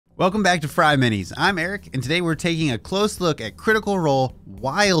Welcome back to FryMinis. I'm Eric, and today we're taking a close look at Critical Role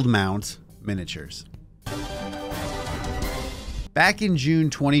Wildemount miniatures. Back in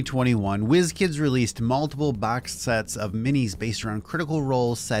June 2021, WizKids released multiple box sets of minis based around Critical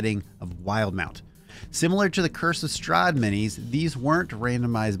Role's setting of Wildemount. Similar to the Curse of Strahd minis, these weren't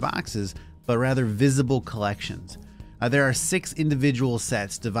randomized boxes, but rather visible collections. There are 6 individual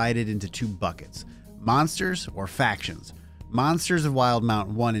sets divided into 2 buckets: monsters or factions. Monsters of Wildemount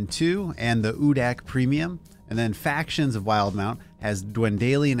 1 and 2 and the Udaak Premium, and then Factions of Wildemount has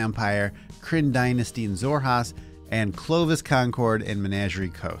Dwendalian Empire, Kryn Dynasty and Xhorhas, and Clovis, Concord, and Menagerie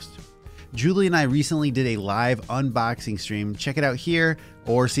Coast. Julie and I recently did a live unboxing stream. Check it out here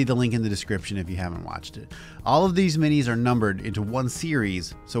or see the link in the description if you haven't watched it. All of these minis are numbered into one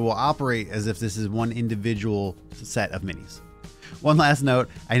series, so we'll operate as if this is one individual set of minis. One last note,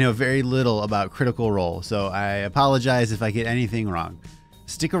 I know very little about Critical Role, so I apologize if I get anything wrong.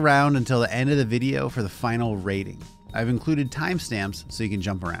 Stick around until the end of the video for the final rating. I've included timestamps so you can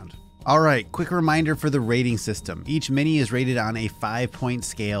jump around. Alright, quick reminder for the rating system. Each mini is rated on a 5-point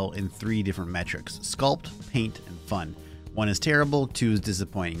scale in 3 different metrics: sculpt, paint, and fun. 1 is terrible, 2 is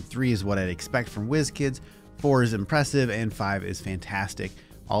disappointing, 3 is what I'd expect from WizKids, 4 is impressive, and 5 is fantastic.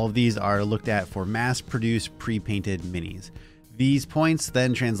 All of these are looked at for mass-produced, pre-painted minis. These points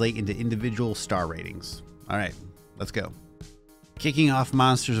then translate into individual star ratings. All right, let's go. Kicking off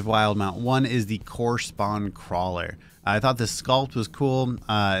Monsters of Wildemount 1 is the Core Spawn Crawler. I thought the sculpt was cool,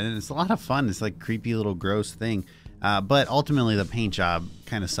 and it's a lot of fun. It's like a creepy little gross thing, but ultimately the paint job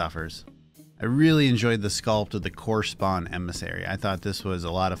kind of suffers. I really enjoyed the sculpt of the Core Spawn Emissary. I thought this was a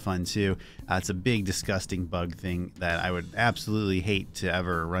lot of fun too. It's a big, disgusting bug thing that I would absolutely hate to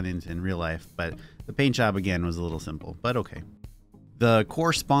ever run into in real life, but the paint job again was a little simple, but okay. The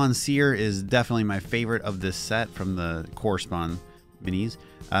Core Spawn Seer is definitely my favorite of this set from the Core Spawn minis.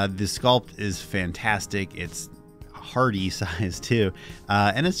 The sculpt is fantastic. It's hardy size too,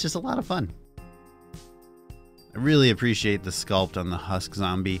 and it's just a lot of fun. I really appreciate the sculpt on the Husk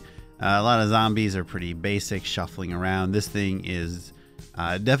Zombie. A lot of zombies are pretty basic, shuffling around. This thing is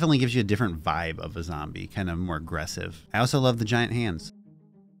definitely gives you a different vibe of a zombie, kind of more aggressive. I also love the giant hands.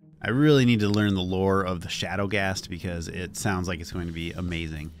 I really need to learn the lore of the Shadowghast because it sounds like it's going to be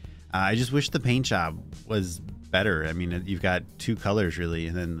amazing. I just wish the paint job was better. I mean, you've got 2 colors really,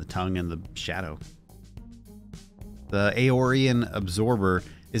 and then the tongue and the shadow. The Aeorian Absorber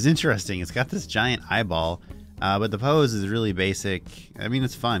is interesting. It's got this giant eyeball, but the pose is really basic. I mean,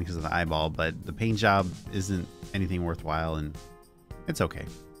 it's fun because of the eyeball, but the paint job isn't anything worthwhile, and it's okay.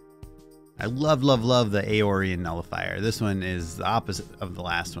 I love the Aeorian Nullifier. This one is the opposite of the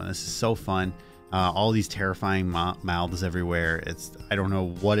last one. This is so fun. All these terrifying mouths everywhere. I don't know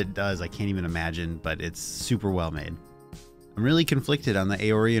what it does. I can't even imagine, but it's super well made. I'm really conflicted on the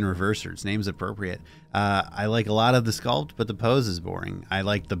Aeorian Reverser. Its name's appropriate. I like a lot of the sculpt, but the pose is boring. I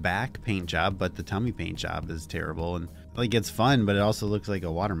like the back paint job, but the tummy paint job is terrible. And like, it's fun, but it also looks like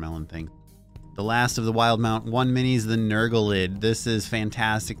a watermelon thing. The last of the Wildemount 1 minis, the Nurglid. This is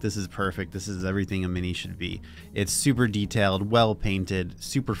fantastic. This is perfect. This is everything a mini should be. It's super detailed, well painted,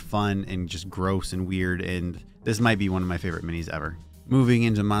 super fun, and just gross and weird. And this might be one of my favorite minis ever. Moving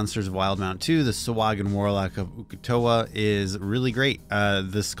into Monsters of Wildemount 2, the Sahuagin Warlock of Uk'otoa is really great.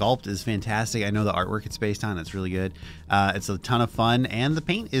 The sculpt is fantastic. I know the artwork it's based on. It's really good. It's a ton of fun, and the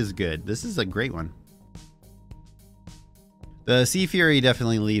paint is good. This is a great one. The Sea Fury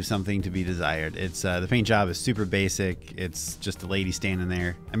definitely leaves something to be desired. It's the paint job is super basic. It's just a lady standing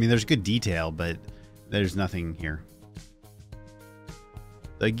there. I mean, there's good detail, but there's nothing here.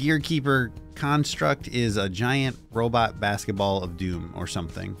 The Gearkeeper Construct is a giant robot basketball of doom or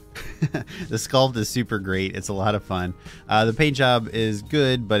something. The sculpt is super great. It's a lot of fun. The paint job is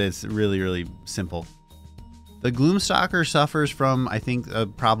good, but it's really simple. The Gloomstalker suffers from, I think, a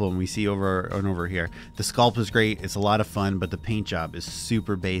problem we see over and over here. The sculpt is great. It's a lot of fun, but the paint job is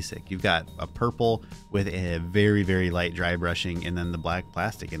super basic. You've got a purple with a very light dry brushing, and then the black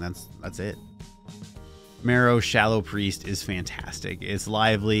plastic, and that's it. Marrow Shallow Priest is fantastic. It's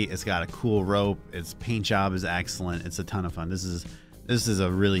lively. It's got a cool rope. Its paint job is excellent. It's a ton of fun. This is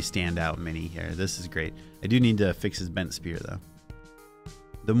a really standout mini here. This is great. I do need to fix his bent spear though.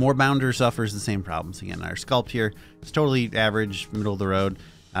 The Moorbounder suffers the same problems. Again, our sculpt here is totally average, middle of the road.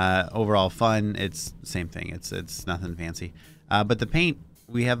 Overall fun. It's the same thing. It's nothing fancy. But the paint,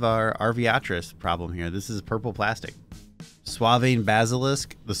 we have our Arviatris problem here. This is purple plastic. Suavane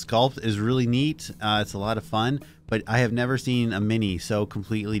Basilisk, the sculpt is really neat. It's a lot of fun, but I have never seen a mini so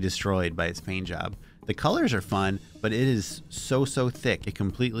completely destroyed by its paint job. The colors are fun, but it is so thick it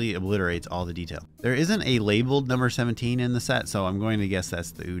completely obliterates all the detail. There isn't a labeled number 17 in the set, so I'm going to guess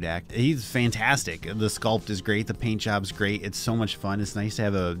that's the Udaak. He's fantastic. The sculpt is great, the paint job's great. It's so much fun. It's nice to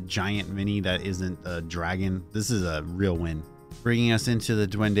have a giant mini that isn't a dragon. This is a real win. Bringing us into the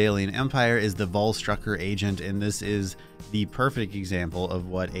Dwendalian Empire is the Volstrucker agent, and this is the perfect example of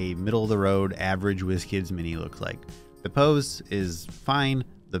what a middle-of-the-road average WizKids mini looks like. The pose is fine,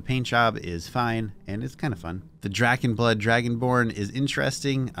 the paint job is fine, and it's kind of fun. The Drakenblood Dragonborn is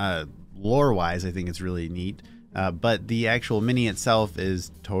interesting. Lore-wise, I think it's really neat, but the actual mini itself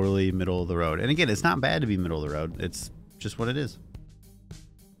is totally middle-of-the-road. And again, it's not bad to be middle-of-the-road. It's just what it is.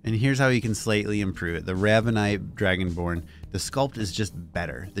 And here's how you can slightly improve it. The Ravenite Dragonborn, the sculpt is just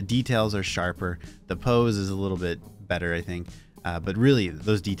better. The details are sharper. The pose is a little bit better, I think. But really,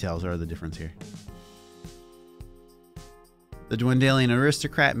 those details are the difference here. The Dwendalian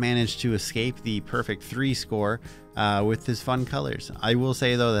Aristocrat managed to escape the perfect 3 score with his fun colors. I will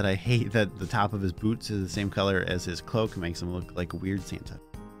say, though, that I hate that the top of his boots is the same color as his cloak. It makes him look like a weird Santa.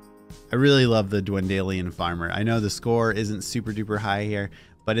 I really love the Dwendalian Farmer. I know the score isn't super duper high here,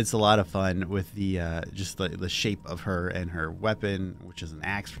 but it's a lot of fun with the just the shape of her and her weapon, which is an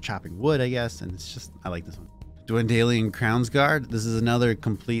axe for chopping wood, I guess. And it's just, I like this one. Dwendalian Crownsguard. This is another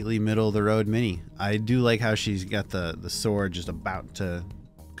completely middle of the road mini. I do like how she's got the sword just about to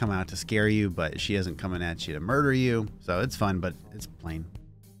come out to scare you, but she isn't coming at you to murder you. So it's fun, but it's plain.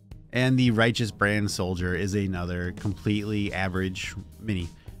 And the Righteous Brand Soldier is another completely average mini.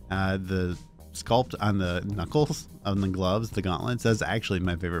 The sculpt on the knuckles, on the gloves, the gauntlets, that's actually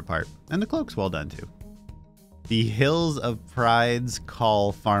my favorite part. And the cloak's well done too. The Hills of Pride's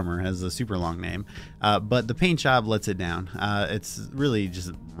Call Farmer has a super long name, but the paint job lets it down. It's really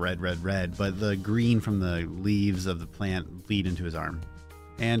just red, but the green from the leaves of the plant bleed into his arm.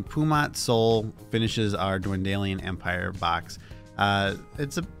 And Pumat Soul finishes our Dwendalian Empire box.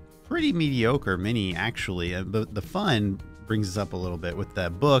 It's a pretty mediocre mini, actually, but the fun brings us up a little bit with the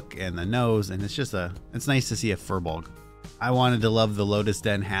book and the nose, and it's nice to see a Furbolg. I wanted to love the Lotus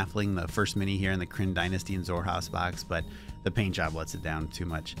Den Halfling, the first mini here in the Kryn Dynasty and Xhorhas box, but the paint job lets it down too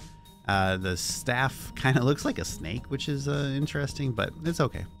much. The staff kind of looks like a snake, which is interesting, but it's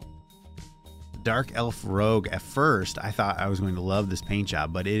okay. Dark Elf Rogue, at first I thought I was going to love this paint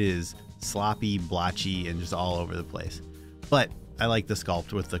job, but it is sloppy, blotchy, and just all over the place. But I like the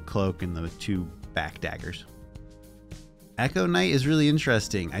sculpt with the cloak and the 2 back daggers. Echo Knight is really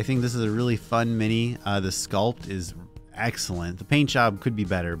interesting. I think this is a really fun mini. The sculpt is excellent. The paint job could be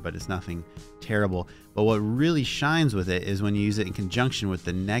better, but it's nothing terrible. But what really shines with it is when you use it in conjunction with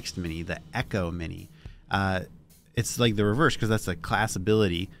the next mini, the Echo mini. It's like the reverse, because that's a class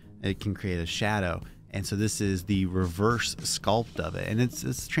ability. It can create a shadow. And so this is the reverse sculpt of it. And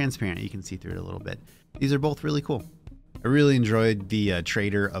it's transparent. You can see through it a little bit. These are both really cool. I really enjoyed the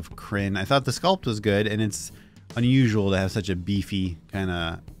Trader of Kryn. I thought the sculpt was good, and it's unusual to have such a beefy kind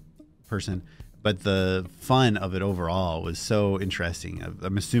of person, but the fun of it overall was so interesting.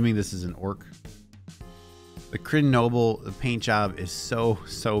 I'm assuming this is an orc. The Kryn Noble, the paint job is so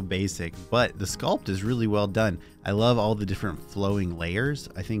basic, but the sculpt is really well done. I love all the different flowing layers.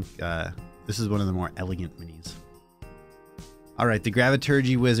 I think this is one of the more elegant minis. All right, the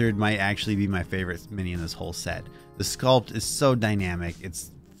Graviturgy Wizard might actually be my favorite mini in this whole set. The sculpt is so dynamic.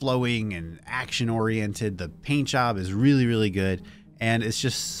 It's flowing and action oriented. The paint job is really good, and it's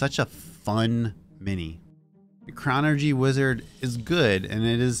just such a fun mini. The Chronergy Wizard is good, and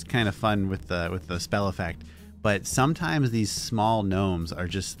it is kind of fun with the spell effect, but sometimes these small gnomes are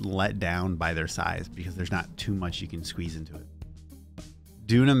just let down by their size because there's not too much you can squeeze into it.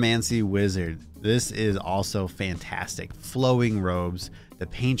 Dunamancy Wizard. This is also fantastic. Flowing robes. The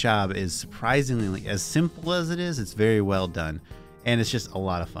paint job is surprisingly, as simple as it is, it's very well done. And it's just a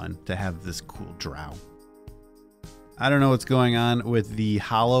lot of fun to have this cool drow. I don't know what's going on with the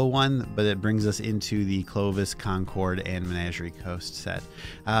hollow one, but it brings us into the Clovis, Concord, and Menagerie Coast set.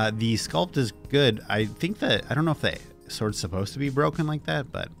 The sculpt is good. I don't know if the sword's supposed to be broken like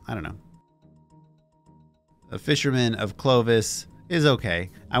that, but I don't know. The Fisherman of Clovis is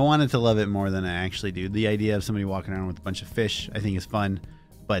okay. I wanted to love it more than I actually do. The idea of somebody walking around with a bunch of fish, I think, is fun,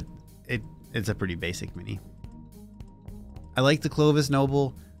 but it's a pretty basic mini. I like the Clovis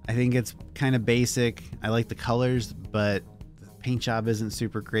Noble. I think it's kind of basic. I like the colors, but the paint job isn't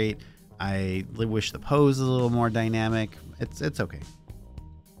super great. I wish the pose was a little more dynamic. It's okay.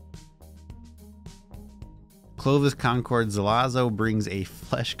 Clovis Concord Zalazo brings a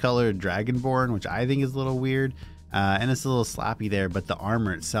flesh-colored Dragonborn, which I think is a little weird. And it's a little sloppy there, but the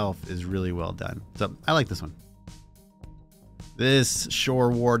armor itself is really well done. So I like this one. This Shore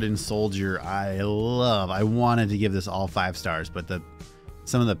Warden Soldier, I love. I wanted to give this all 5 stars, but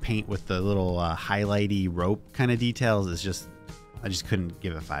some of the paint with the little highlighty rope kind of details is just, I just couldn't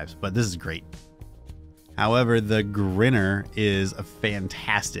give it 5s, but this is great. However, the Grinner is a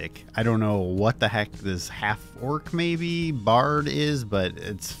fantastic. I don't know what the heck this half orc maybe bard is, but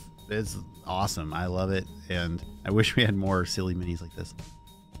it's awesome. I love it, and I wish we had more silly minis like this.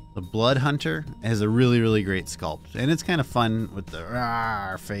 The Blood Hunter has a really great sculpt, and it's kind of fun with the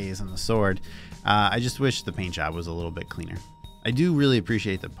rawr face and the sword. I just wish the paint job was a little bit cleaner. I do really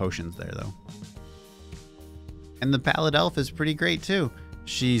appreciate the potions there, though. And the Pallid Elf is pretty great too.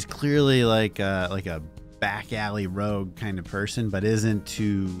 She's clearly like a back alley rogue kind of person, but isn't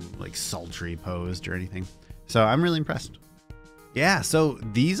too like sultry posed or anything. So I'm really impressed. Yeah, so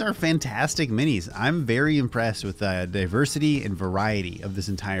these are fantastic minis. I'm very impressed with the diversity and variety of this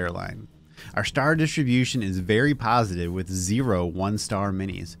entire line. Our star distribution is very positive with 0 1-star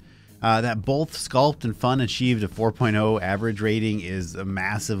minis. That both Sculpt and Fun achieved a 4.0 average rating is a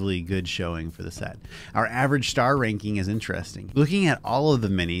massively good showing for the set. Our average star ranking is interesting. Looking at all of the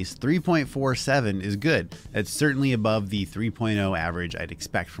minis, 3.47 is good. It's certainly above the 3.0 average I'd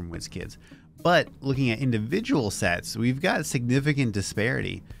expect from WizKids. But looking at individual sets, we've got significant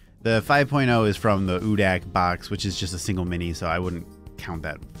disparity. The 5.0 is from the Udaak box, which is just a single mini, so I wouldn't count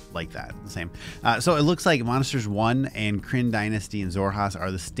that like that the same. So it looks like Monsters 1 and Kryn Dynasty and Xhorhas are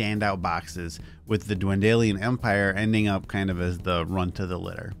the standout boxes, with the Dwendalian Empire ending up kind of as the runt of the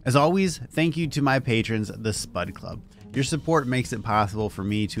litter. As always, thank you to my patrons, the Spud Club. Your support makes it possible for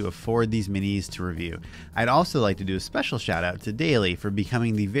me to afford these minis to review. I'd also like to do a special shout out to Daily for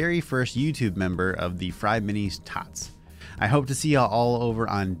becoming the very first YouTube member of the FryMinis Tots. I hope to see y'all all over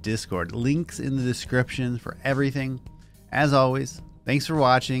on Discord. Links in the description for everything. As always, thanks for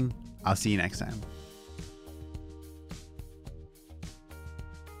watching. I'll see you next time.